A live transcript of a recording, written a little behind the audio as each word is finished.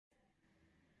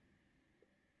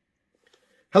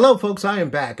Hello, folks. I am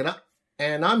back,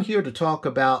 and I'm here to talk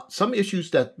about some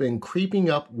issues that have been creeping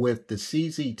up with the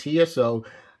CZ TSO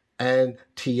and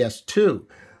TS2.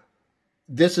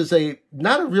 This is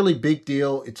not a really big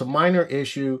deal. It's a minor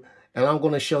issue, and I'm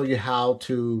going to show you how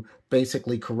to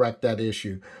basically correct that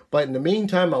issue. But in the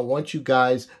meantime, I want you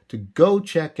guys to go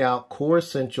check out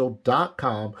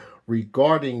coreessential.com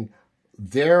regarding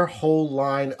their whole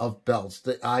line of belts.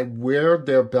 I wear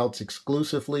their belts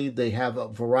exclusively. They have a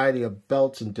variety of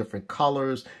belts in different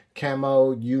colors,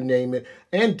 camo, you name it,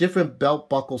 and different belt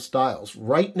buckle styles.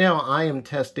 Right now, I am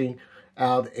testing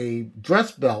out a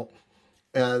dress belt,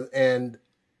 and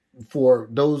for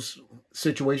those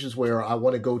situations where I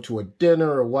want to go to a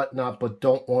dinner or whatnot, but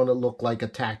don't want to look like a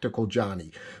tactical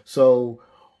Johnny. So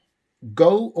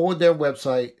go on their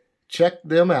website, check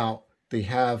them out. They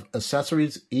have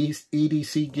accessories,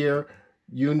 EDC gear,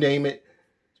 you name it.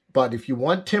 But if you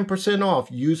want 10% off,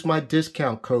 use my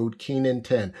discount code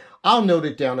Keenan10. I'll note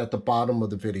it down at the bottom of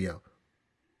the video.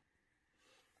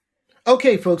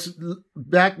 Okay, folks,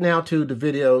 back now to the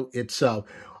video itself.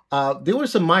 There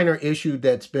was a minor issue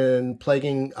that's been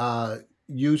plaguing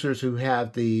users who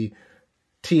have the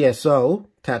TSO,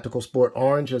 Tactical Sport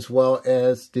Orange, as well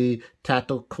as the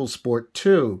Tactical Sport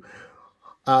 2.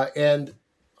 And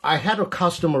I had a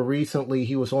customer recently.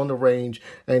 He was on the range,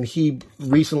 and he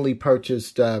recently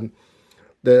purchased the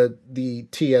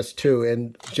TS2.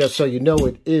 And just so you know,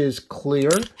 it is clear,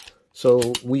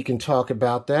 so we can talk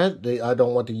about that. I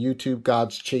don't want the YouTube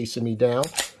gods chasing me down.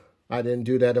 I didn't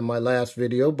do that in my last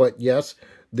video, but yes,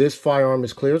 this firearm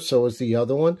is clear. So is the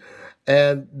other one.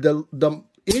 And the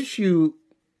issue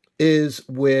is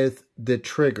with the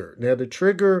trigger. Now, the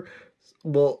trigger,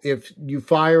 well, if you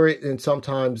fire it, and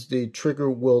sometimes the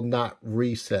trigger will not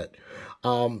reset.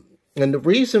 And the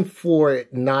reason for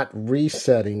it not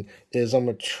resetting is I'm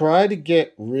going to try to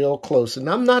get real close. And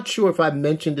I'm not sure if I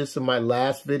mentioned this in my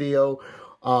last video.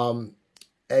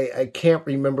 I can't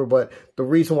remember, but the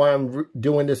reason why I'm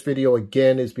doing this video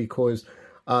again is because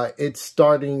it's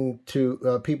starting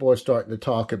to, people are starting to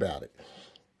talk about it.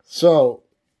 So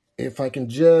if I can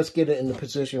just get it in the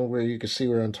position where you can see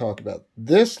what I'm talking about.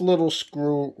 This little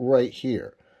screw right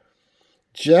here.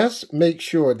 Just make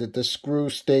sure that the screw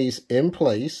stays in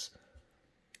place.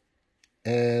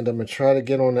 And I'm going to try to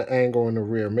get on the angle in the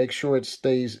rear. Make sure it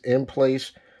stays in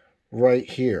place right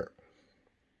here.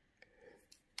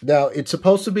 Now, it's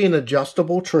supposed to be an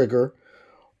adjustable trigger,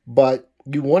 but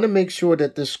you want to make sure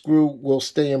that the screw will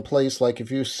stay in place. Like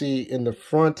if you see in the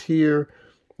front here,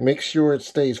 make sure it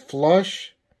stays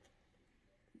flush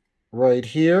right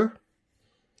here,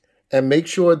 and make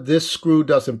sure this screw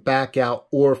doesn't back out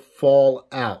or fall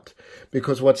out,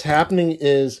 because what's happening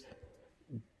is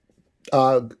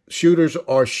shooters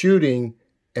are shooting,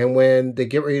 and when they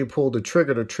get ready to pull the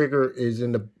trigger is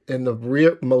in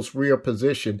the most rear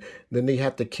position. Then they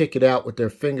have to kick it out with their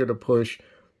finger to push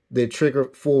the trigger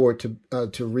forward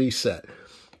to reset.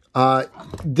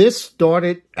 This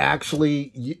started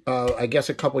actually, I guess,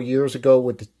 a couple years ago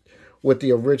with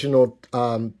the original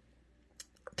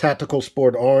Tactical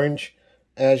Sport Orange.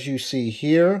 As you see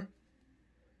here,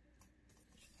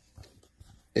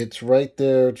 it's right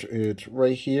there. It's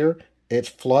right here. It's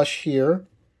flush here.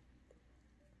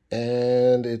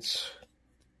 And it's,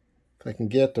 if I can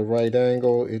get the right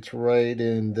angle, it's right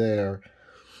in there.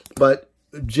 But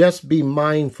just be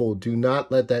mindful. Do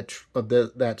not let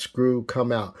that screw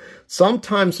come out.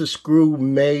 Sometimes the screw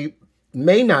may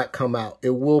not come out.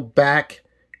 It will back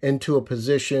into a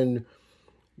position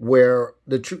where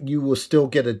you will still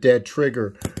get a dead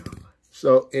trigger.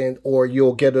 So, or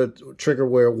you'll get a trigger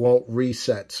where it won't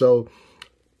reset. So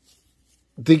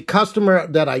the customer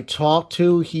that I talked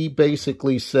to, he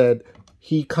basically said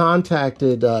he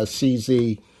contacted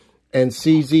CZ, and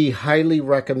CZ highly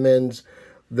recommends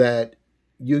that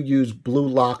you use blue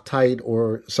Loctite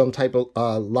or some type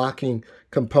of locking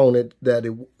component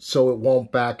so it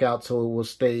won't back out, so it will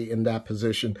stay in that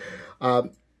position.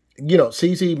 You know,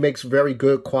 CZ makes very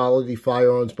good quality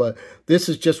firearms, but this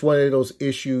is just one of those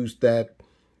issues that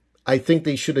I think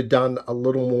they should have done a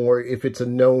little more. If it's a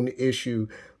known issue,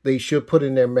 they should put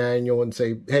in their manual and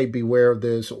say, hey, beware of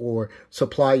this, or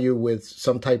supply you with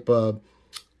some type of,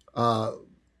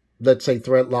 let's say,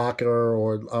 thread locker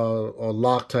or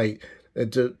Loctite,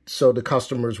 so the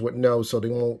customers would know, so they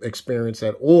won't experience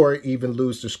that or even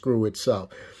lose the screw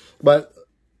itself. But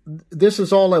this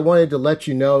is all I wanted to let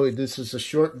you know. This is a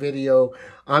short video.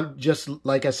 I'm just,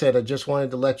 like I said, I just wanted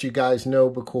to let you guys know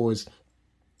because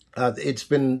it's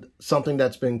been something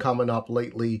that's been coming up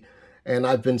lately, and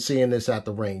I've been seeing this at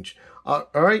the range. All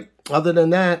right. Other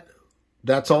than that,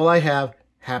 that's all I have.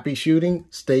 Happy shooting.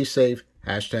 Stay safe.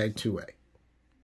 #2A.